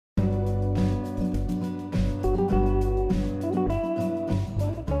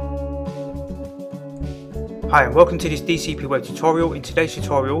Hi and welcome to this DCP web tutorial. In today's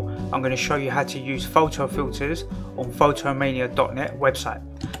tutorial I'm going to show you how to use photo filters on photomania.net website.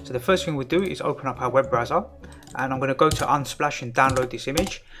 So the first thing we'll do is open up our web browser and I'm going to go to Unsplash and download this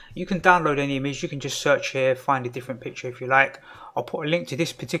image. You can download any image, you can just search here, find a different picture if you like. I'll put a link to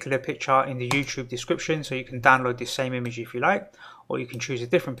this particular picture in the YouTube description so you can download this same image if you like, or you can choose a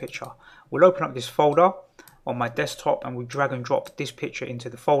different picture. We'll open up this folder on my desktop and we'll drag and drop this picture into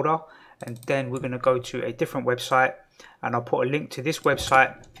the folder, and then we're going to go to a different website and I'll put a link to this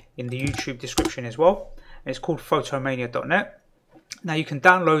website in the YouTube description as well. And it's called photomania.net. Now you can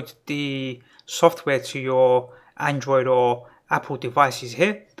download the software to your Android or Apple devices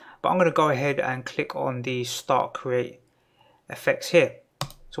here, but I'm going to go ahead and click on the Start Create Effects here.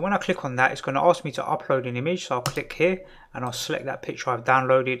 So when I click on that, it's going to ask me to upload an image, so I'll click here and I'll select that picture I've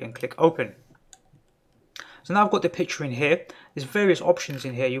downloaded and click Open. So now I've got the picture in here. There's various options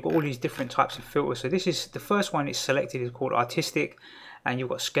in here. You've got all these different types of filters. So this is the first one. It's selected is called artistic, and you've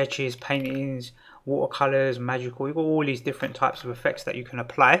got sketches, paintings, watercolors, magical. You've got all these different types of effects that you can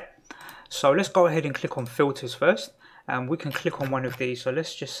apply. So let's go ahead and click on filters first, and we can click on one of these. So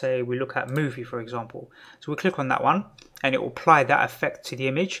let's just say we look at movie, for example. So we click on that one and it will apply that effect to the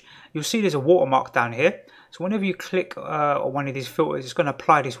image. You'll see there's a watermark down here. So whenever you click on one of these filters, it's going to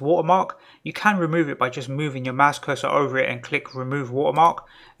apply this watermark. You can remove it by just moving your mouse cursor over it and click remove watermark,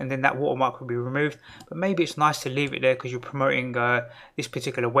 and then that watermark will be removed. But maybe it's nice to leave it there because you're promoting this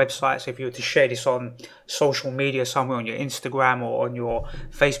particular website. So if you were to share this on social media somewhere, on your Instagram or on your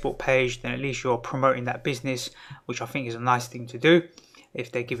Facebook page, then at least you're promoting that business, which I think is a nice thing to do if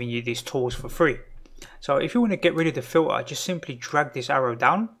they're giving you these tools for free. So if you want to get rid of the filter, just simply drag this arrow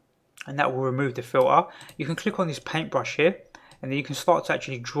down and that will remove the filter. You can click on this paintbrush here and then you can start to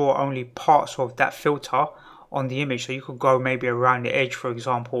actually draw only parts of that filter on the image. So you could go maybe around the edge, for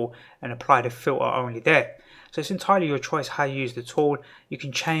example, and apply the filter only there. So it's entirely your choice how you use the tool. You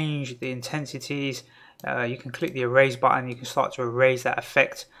can change the intensities, you can click the erase button, you can start to erase that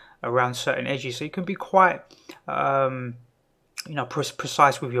effect around certain edges. So you can be quite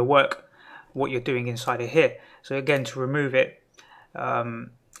precise with your work, what you're doing inside of here. So again, to remove it,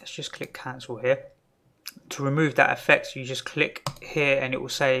 let's just click cancel here. To remove that effect, you just click here and it will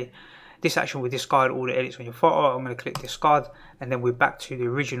say this action will discard all the edits on your photo. I'm going to click discard and then we're back to the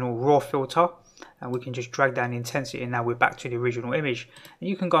original raw filter, and we can just drag down the intensity and now we're back to the original image. And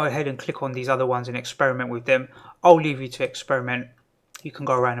you can go ahead and click on these other ones and experiment with them. I'll leave you to experiment. You can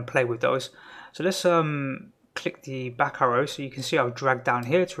go around and play with those. So let's click the back arrow, so you can see I've dragged down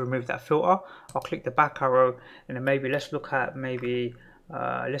here to remove that filter. I'll click the back arrow and then maybe let's look at maybe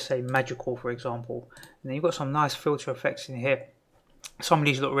let's say magical, for example, and then you've got some nice filter effects in here. Some of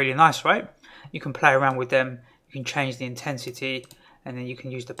these look really nice, right? You can play around with them, you can change the intensity, and then you can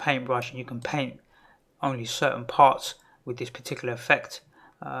use the paintbrush and you can paint only certain parts with this particular effect.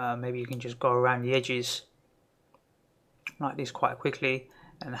 Maybe you can just go around the edges like this quite quickly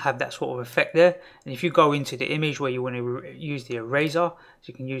and have that sort of effect there. And if you go into the image where you want to use the eraser, so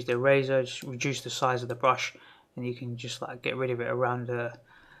you can use the eraser, just reduce the size of the brush, and you can just like get rid of it around the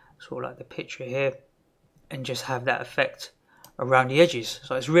sort of like the picture here, and just have that effect around the edges.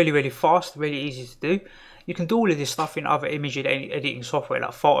 So it's really fast, really easy to do. You can do all of this stuff in other image editing software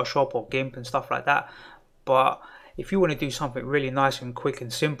like Photoshop or GIMP and stuff like that, but if you want to do something really nice and quick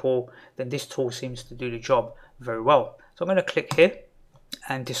and simple, then this tool seems to do the job very well. So I'm going to click here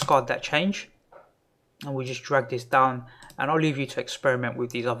and discard that change, and we'll just drag this down, and I'll leave you to experiment with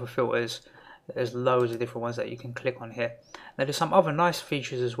these other filters. There's loads of different ones that you can click on here. Now there's some other nice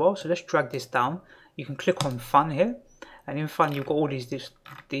features as well, so let's drag this down. You can click on fun here, and in fun you've got all these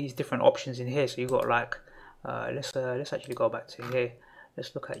different options in here. So you've got like let's actually go back to here.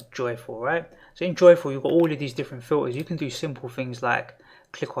 Let's look at joyful, right? So in joyful you've got all of these different filters. You can do simple things like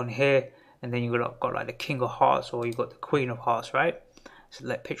click on here and then you've got like the King of Hearts, or you've got the Queen of Hearts, right? So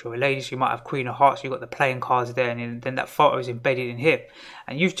like picture of a lady, so you might have Queen of Hearts, you've got the playing cards there, and then that photo is embedded in here.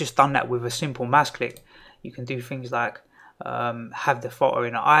 And you've just done that with a simple mouse click. You can do things like have the photo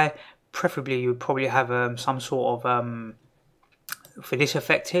in an eye. Preferably you would probably have some sort of, for this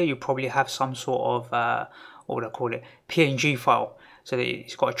effect here, you probably have some sort of, what would I call it, PNG file. So that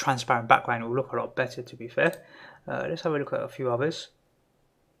it's got a transparent background. It will look a lot better, to be fair. Let's have a look at a few others.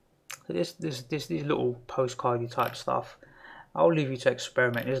 So this these little postcardy type stuff, I'll leave you to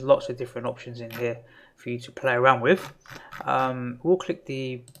experiment. There's lots of different options in here for you to play around with. We'll click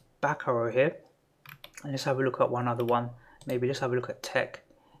the back arrow here and let's have a look at one other one. Maybe let's have a look at tech,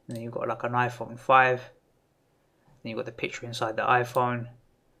 and then you've got like an iPhone 5, then you've got the picture inside the iPhone.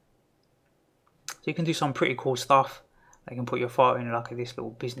 So you can do some pretty cool stuff. You can put your photo in like this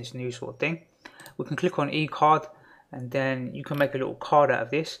little business news sort of thing. We can click on e-card, and then you can make a little card out of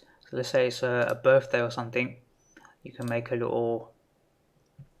this. So let's say it's a birthday or something. You can make a little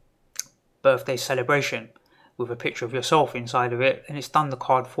birthday celebration with a picture of yourself inside of it, and it's done the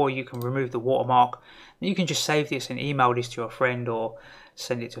card for you. You can remove the watermark, and you can just save this and email this to your friend, or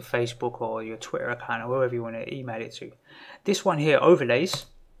send it to Facebook or your Twitter account, or wherever you want to email it to. This one here, overlays.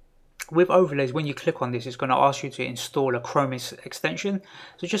 With overlays, when you click on this, it's going to ask you to install a Chrome extension.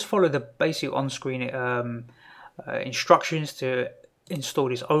 So just follow the basic on-screen instructions to install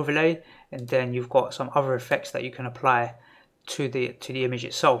this overlay, and then you've got some other effects that you can apply to the image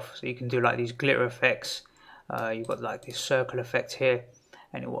itself. So you can do like these glitter effects. You've got like this circle effect here,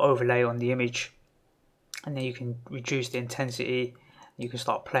 and it will overlay on the image, and then you can reduce the intensity. You can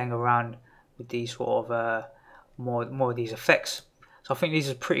start playing around with these sort of more of these effects. So I think these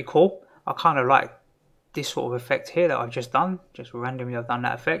are pretty cool. I kind of like this sort of effect here that I've just done. Just randomly I've done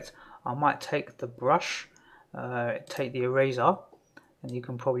that effect. I might take the brush, take the eraser, and you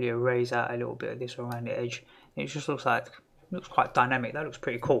can probably erase out a little bit of this around the edge. It just looks quite dynamic. That looks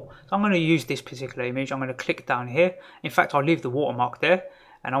pretty cool. So I'm going to use this particular image. I'm going to click down here. In fact, I'll leave the watermark there,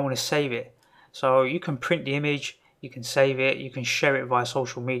 and I want to save it. So you can print the image, you can save it, you can share it via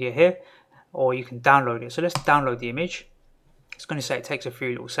social media here, or you can download it. So let's download the image. It's going to say it takes a few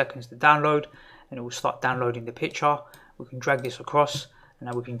little seconds to download, and it will start downloading the picture. We can drag this across, and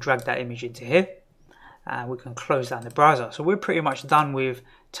now we can drag that image into here, and we can close down the browser. So we're pretty much done with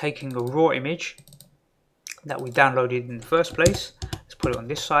taking a raw image that we downloaded in the first place. Let's put it on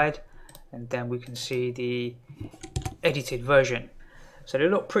this side, and then we can see the edited version. So they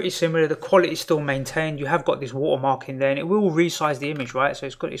look pretty similar. The quality is still maintained. You have got this watermark in there, and it will resize the image, right? So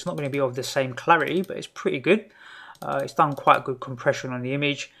it's not going to be of the same clarity, but it's pretty good. It's done quite good compression on the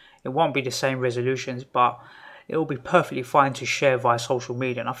image. It won't be the same resolutions, but it will be perfectly fine to share via social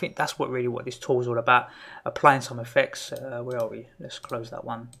media. And I think that's what this tool is all about, applying some effects. Where are we? Let's close that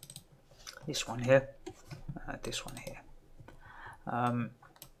one. This one here. This one here.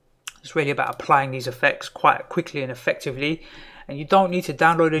 It's really about applying these effects quite quickly and effectively. And you don't need to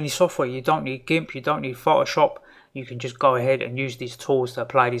download any software. You don't need GIMP. You don't need Photoshop. You can just go ahead and use these tools to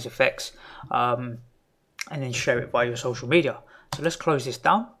apply these effects, and then share it via your social media. So let's close this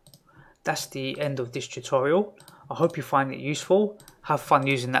down. That's the end of this tutorial. I hope you find it useful. Have fun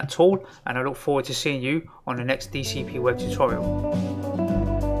using that tool, and I look forward to seeing you on the next DCP web tutorial.